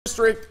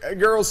District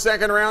girls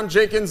second round,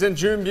 Jenkins and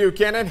June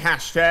Buchanan.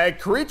 Hashtag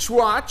Creech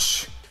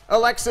Watch.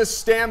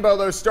 Alexis Stambo,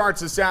 though,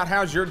 starts us out.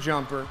 How's your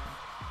jumper?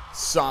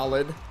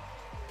 Solid.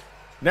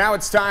 Now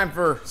it's time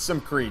for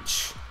some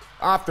Creech.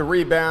 Off the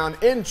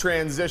rebound, in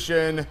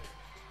transition.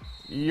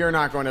 You're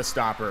not going to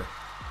stop her.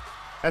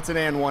 That's an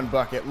and one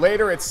bucket.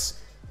 Later,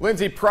 it's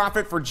Lindsay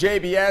Profit for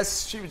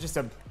JBS. She was just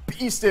a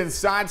beast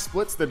inside,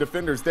 splits the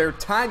defenders there.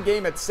 Tied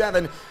game at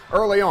 7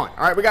 early on.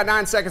 All right, we got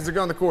 9 seconds to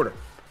go in the quarter.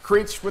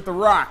 Creech with the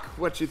rock.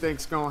 What you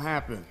think's going to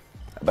happen?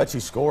 I bet she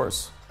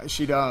scores.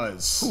 She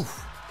does.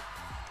 Oof.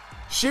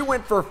 She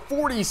went for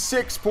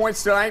 46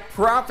 points tonight.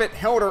 Profit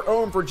held her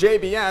own for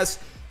JBS.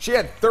 She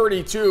had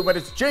 32, but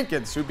it's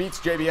Jenkins who beats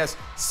JBS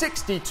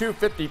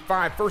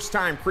 62-55. First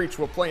time Creech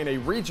will play in a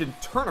region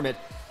tournament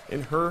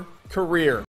in her career.